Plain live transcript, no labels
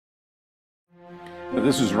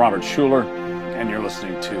This is Robert Schuller, and you're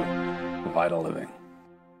listening to Vital Living.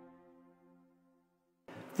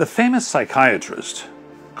 The famous psychiatrist,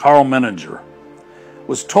 Karl Menninger,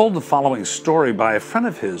 was told the following story by a friend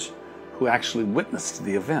of his who actually witnessed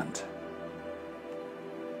the event.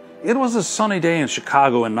 It was a sunny day in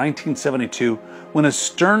Chicago in 1972 when a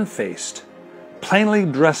stern-faced, plainly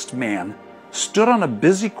dressed man stood on a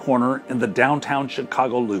busy corner in the downtown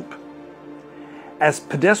Chicago Loop. As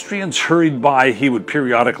pedestrians hurried by, he would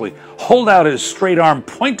periodically hold out his straight arm,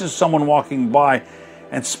 point to someone walking by,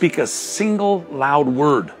 and speak a single loud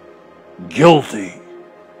word: guilty.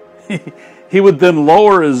 He would then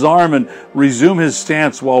lower his arm and resume his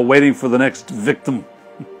stance while waiting for the next victim.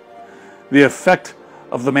 The effect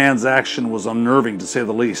of the man's action was unnerving, to say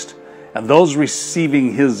the least, and those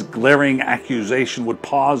receiving his glaring accusation would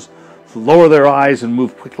pause, lower their eyes, and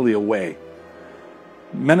move quickly away.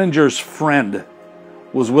 Menninger's friend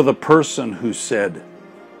was with a person who said,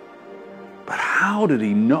 "But how did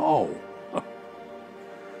he know?"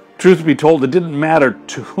 Truth be told, it didn't matter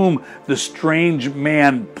to whom the strange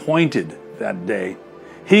man pointed that day.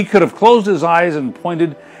 He could have closed his eyes and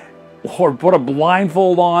pointed, or put a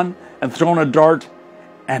blindfold on and thrown a dart,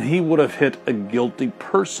 and he would have hit a guilty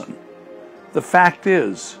person. The fact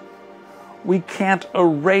is, we can't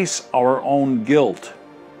erase our own guilt.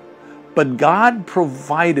 But God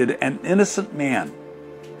provided an innocent man,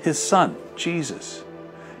 His Son, Jesus,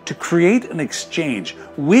 to create an exchange.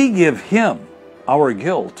 We give Him our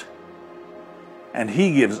guilt, and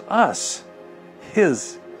He gives us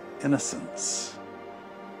His innocence.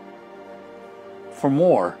 For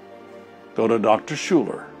more, go to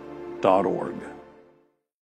drschuller.org.